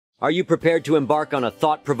Are you prepared to embark on a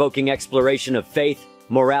thought-provoking exploration of faith,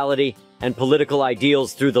 morality, and political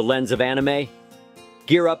ideals through the lens of anime?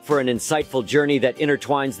 Gear up for an insightful journey that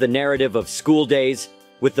intertwines the narrative of school days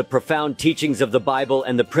with the profound teachings of the Bible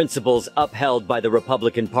and the principles upheld by the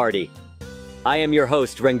Republican Party. I am your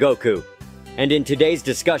host, Rengoku, and in today's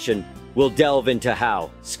discussion, we'll delve into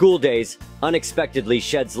how School Days unexpectedly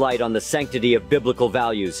sheds light on the sanctity of biblical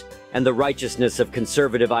values and the righteousness of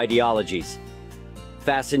conservative ideologies.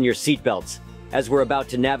 Fasten your seatbelts, as we're about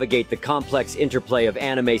to navigate the complex interplay of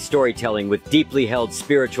anime storytelling with deeply held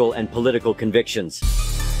spiritual and political convictions.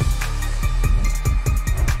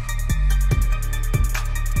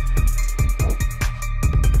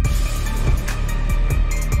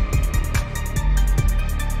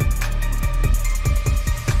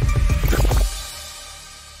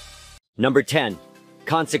 Number 10.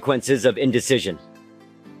 Consequences of Indecision.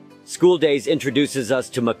 School Days introduces us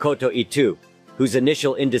to Makoto Itu, whose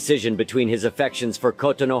initial indecision between his affections for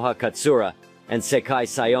Kotonoha Katsura and Sekai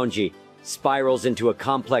Sayonji spirals into a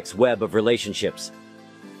complex web of relationships.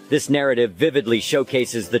 This narrative vividly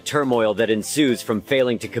showcases the turmoil that ensues from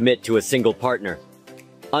failing to commit to a single partner.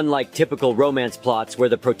 Unlike typical romance plots where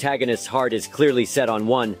the protagonist's heart is clearly set on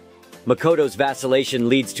one, Makoto's vacillation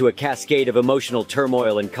leads to a cascade of emotional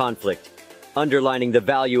turmoil and conflict, underlining the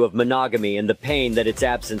value of monogamy and the pain that its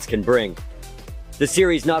absence can bring. The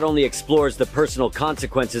series not only explores the personal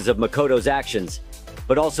consequences of Makoto's actions,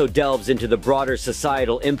 but also delves into the broader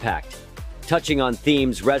societal impact, touching on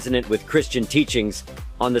themes resonant with Christian teachings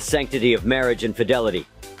on the sanctity of marriage and fidelity.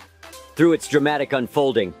 Through its dramatic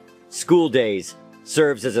unfolding, School Days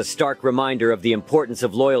serves as a stark reminder of the importance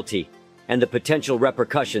of loyalty and the potential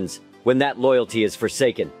repercussions when that loyalty is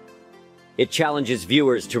forsaken. It challenges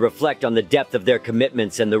viewers to reflect on the depth of their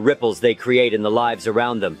commitments and the ripples they create in the lives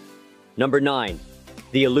around them. Number 9.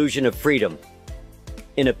 The illusion of freedom.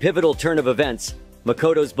 In a pivotal turn of events,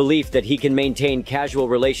 Makoto's belief that he can maintain casual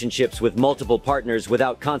relationships with multiple partners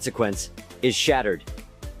without consequence is shattered.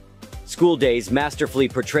 School Days masterfully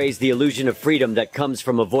portrays the illusion of freedom that comes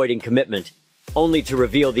from avoiding commitment, only to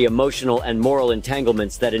reveal the emotional and moral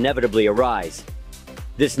entanglements that inevitably arise.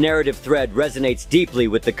 This narrative thread resonates deeply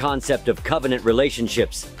with the concept of covenant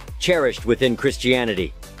relationships, cherished within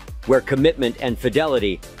Christianity, where commitment and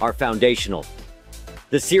fidelity are foundational.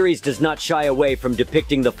 The series does not shy away from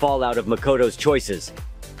depicting the fallout of Makoto's choices,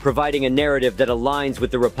 providing a narrative that aligns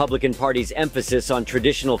with the Republican Party's emphasis on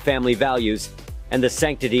traditional family values and the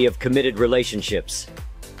sanctity of committed relationships.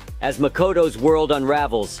 As Makoto's world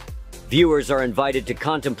unravels, viewers are invited to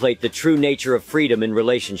contemplate the true nature of freedom in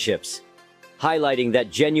relationships, highlighting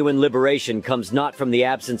that genuine liberation comes not from the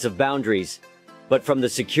absence of boundaries, but from the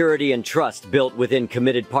security and trust built within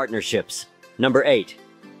committed partnerships. Number 8.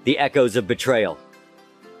 The echoes of betrayal.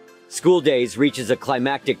 School Days reaches a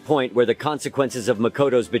climactic point where the consequences of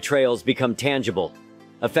Makoto's betrayals become tangible,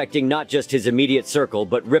 affecting not just his immediate circle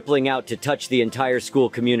but rippling out to touch the entire school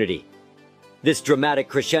community. This dramatic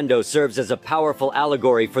crescendo serves as a powerful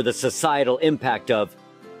allegory for the societal impact of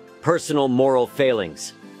personal moral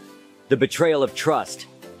failings. The betrayal of trust,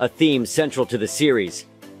 a theme central to the series,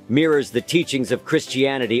 mirrors the teachings of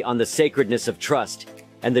Christianity on the sacredness of trust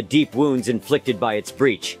and the deep wounds inflicted by its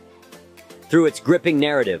breach. Through its gripping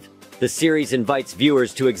narrative, the series invites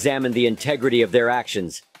viewers to examine the integrity of their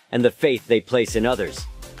actions and the faith they place in others.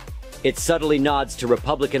 It subtly nods to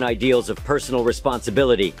Republican ideals of personal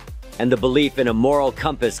responsibility and the belief in a moral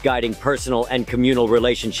compass guiding personal and communal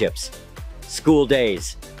relationships. School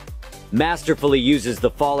Days masterfully uses the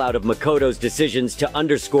fallout of Makoto's decisions to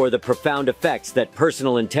underscore the profound effects that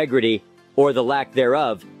personal integrity, or the lack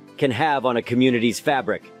thereof, can have on a community's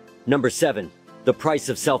fabric. Number 7. The price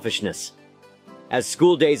of selfishness. As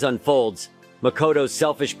School Days unfolds, Makoto's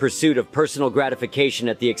selfish pursuit of personal gratification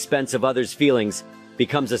at the expense of others' feelings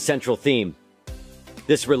becomes a central theme.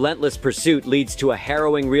 This relentless pursuit leads to a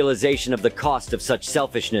harrowing realization of the cost of such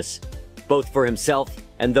selfishness, both for himself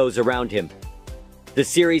and those around him. The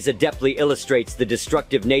series adeptly illustrates the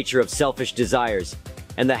destructive nature of selfish desires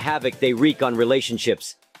and the havoc they wreak on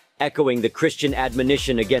relationships, echoing the Christian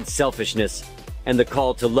admonition against selfishness and the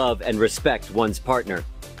call to love and respect one's partner.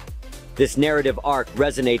 This narrative arc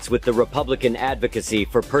resonates with the Republican advocacy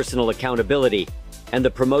for personal accountability and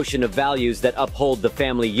the promotion of values that uphold the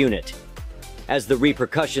family unit. As the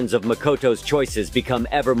repercussions of Makoto's choices become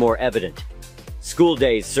ever more evident, School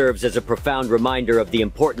Days serves as a profound reminder of the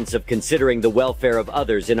importance of considering the welfare of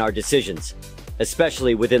others in our decisions,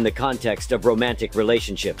 especially within the context of romantic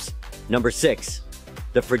relationships. Number 6.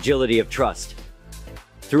 The fragility of trust.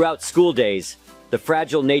 Throughout School Days, the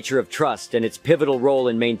fragile nature of trust and its pivotal role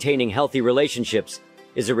in maintaining healthy relationships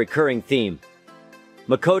is a recurring theme.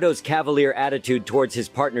 Makoto's cavalier attitude towards his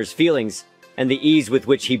partner's feelings and the ease with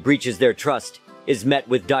which he breaches their trust is met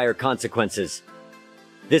with dire consequences.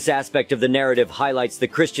 This aspect of the narrative highlights the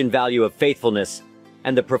Christian value of faithfulness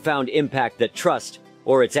and the profound impact that trust,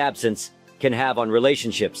 or its absence, can have on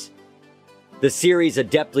relationships. The series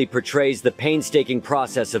adeptly portrays the painstaking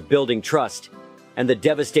process of building trust and the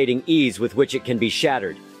devastating ease with which it can be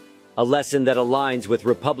shattered, a lesson that aligns with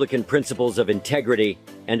Republican principles of integrity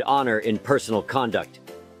and honor in personal conduct.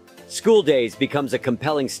 School Days becomes a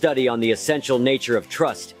compelling study on the essential nature of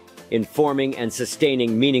trust in forming and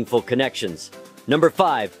sustaining meaningful connections. Number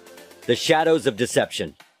 5. The Shadows of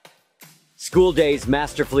Deception. School Days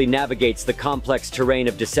masterfully navigates the complex terrain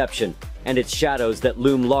of deception and its shadows that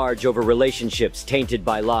loom large over relationships tainted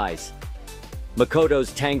by lies.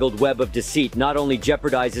 Makoto's tangled web of deceit not only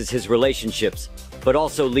jeopardizes his relationships, but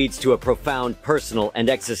also leads to a profound personal and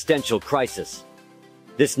existential crisis.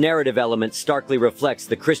 This narrative element starkly reflects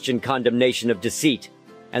the Christian condemnation of deceit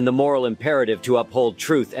and the moral imperative to uphold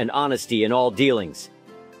truth and honesty in all dealings.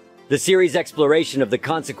 The series' exploration of the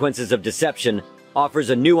consequences of deception offers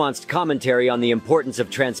a nuanced commentary on the importance of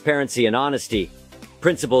transparency and honesty,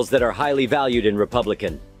 principles that are highly valued in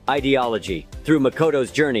Republican ideology. Through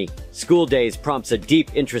Makoto's journey, School Days prompts a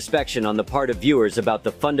deep introspection on the part of viewers about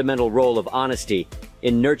the fundamental role of honesty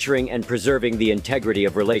in nurturing and preserving the integrity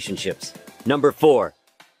of relationships. Number 4.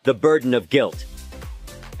 The Burden of Guilt.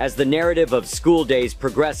 As the narrative of School Days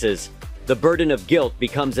progresses, the burden of guilt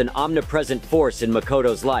becomes an omnipresent force in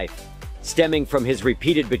Makoto's life, stemming from his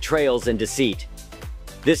repeated betrayals and deceit.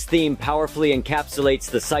 This theme powerfully encapsulates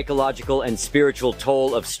the psychological and spiritual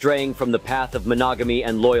toll of straying from the path of monogamy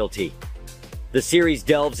and loyalty. The series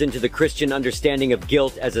delves into the Christian understanding of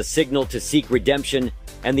guilt as a signal to seek redemption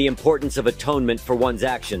and the importance of atonement for one's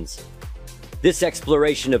actions. This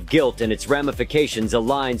exploration of guilt and its ramifications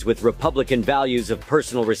aligns with Republican values of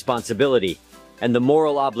personal responsibility and the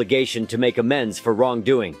moral obligation to make amends for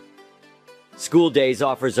wrongdoing. School Days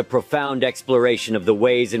offers a profound exploration of the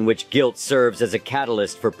ways in which guilt serves as a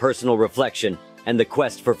catalyst for personal reflection and the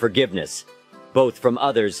quest for forgiveness, both from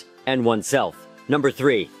others and oneself. Number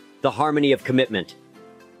 3. The Harmony of Commitment.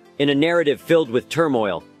 In a narrative filled with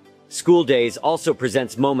turmoil, School Days also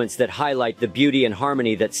presents moments that highlight the beauty and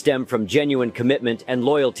harmony that stem from genuine commitment and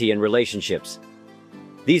loyalty in relationships.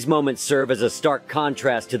 These moments serve as a stark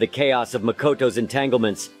contrast to the chaos of Makoto's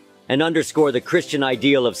entanglements and underscore the Christian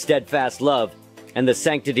ideal of steadfast love and the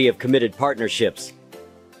sanctity of committed partnerships.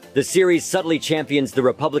 The series subtly champions the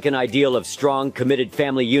Republican ideal of strong, committed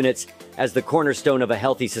family units as the cornerstone of a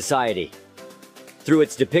healthy society. Through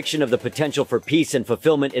its depiction of the potential for peace and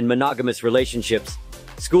fulfillment in monogamous relationships,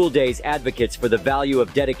 School Days advocates for the value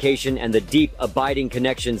of dedication and the deep, abiding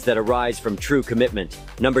connections that arise from true commitment.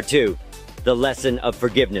 Number 2. The Lesson of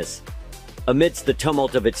Forgiveness. Amidst the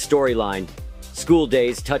tumult of its storyline, School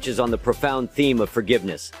Days touches on the profound theme of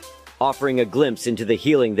forgiveness, offering a glimpse into the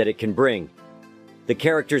healing that it can bring. The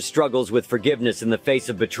character's struggles with forgiveness in the face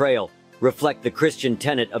of betrayal reflect the Christian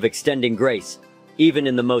tenet of extending grace, even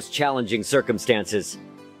in the most challenging circumstances.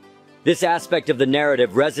 This aspect of the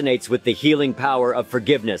narrative resonates with the healing power of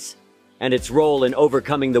forgiveness and its role in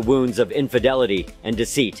overcoming the wounds of infidelity and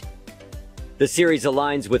deceit. The series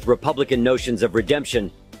aligns with Republican notions of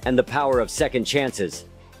redemption and the power of second chances,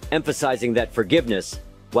 emphasizing that forgiveness,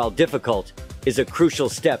 while difficult, is a crucial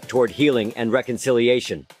step toward healing and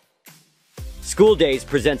reconciliation. School Days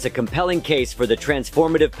presents a compelling case for the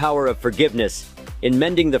transformative power of forgiveness in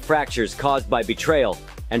mending the fractures caused by betrayal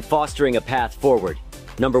and fostering a path forward.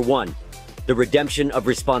 Number 1. The Redemption of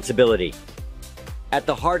Responsibility. At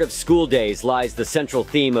the heart of School Days lies the central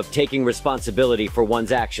theme of taking responsibility for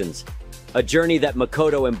one's actions, a journey that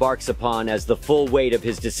Makoto embarks upon as the full weight of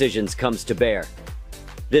his decisions comes to bear.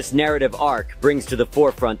 This narrative arc brings to the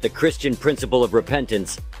forefront the Christian principle of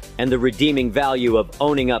repentance and the redeeming value of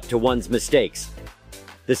owning up to one's mistakes.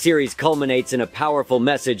 The series culminates in a powerful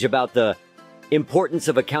message about the importance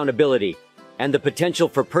of accountability and the potential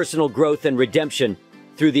for personal growth and redemption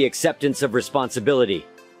through the acceptance of responsibility.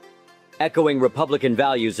 Echoing Republican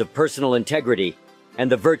values of personal integrity and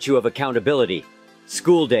the virtue of accountability,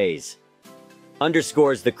 School Days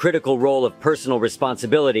underscores the critical role of personal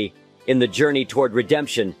responsibility in the journey toward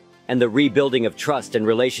redemption and the rebuilding of trust and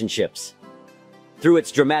relationships. Through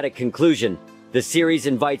its dramatic conclusion, the series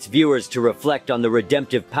invites viewers to reflect on the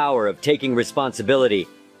redemptive power of taking responsibility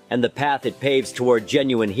and the path it paves toward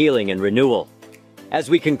genuine healing and renewal. As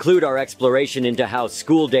we conclude our exploration into how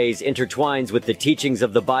School Days intertwines with the teachings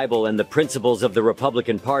of the Bible and the principles of the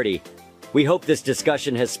Republican Party, we hope this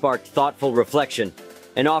discussion has sparked thoughtful reflection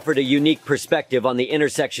and offered a unique perspective on the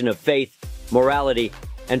intersection of faith, morality,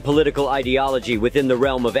 and political ideology within the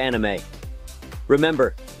realm of anime.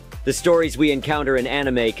 Remember, the stories we encounter in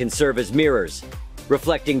anime can serve as mirrors,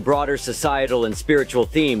 reflecting broader societal and spiritual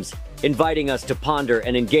themes, inviting us to ponder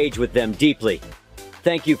and engage with them deeply.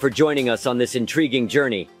 Thank you for joining us on this intriguing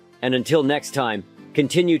journey, and until next time,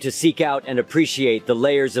 continue to seek out and appreciate the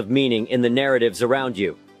layers of meaning in the narratives around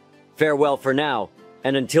you. Farewell for now,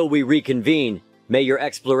 and until we reconvene, may your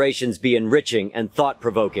explorations be enriching and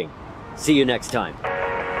thought-provoking. See you next time.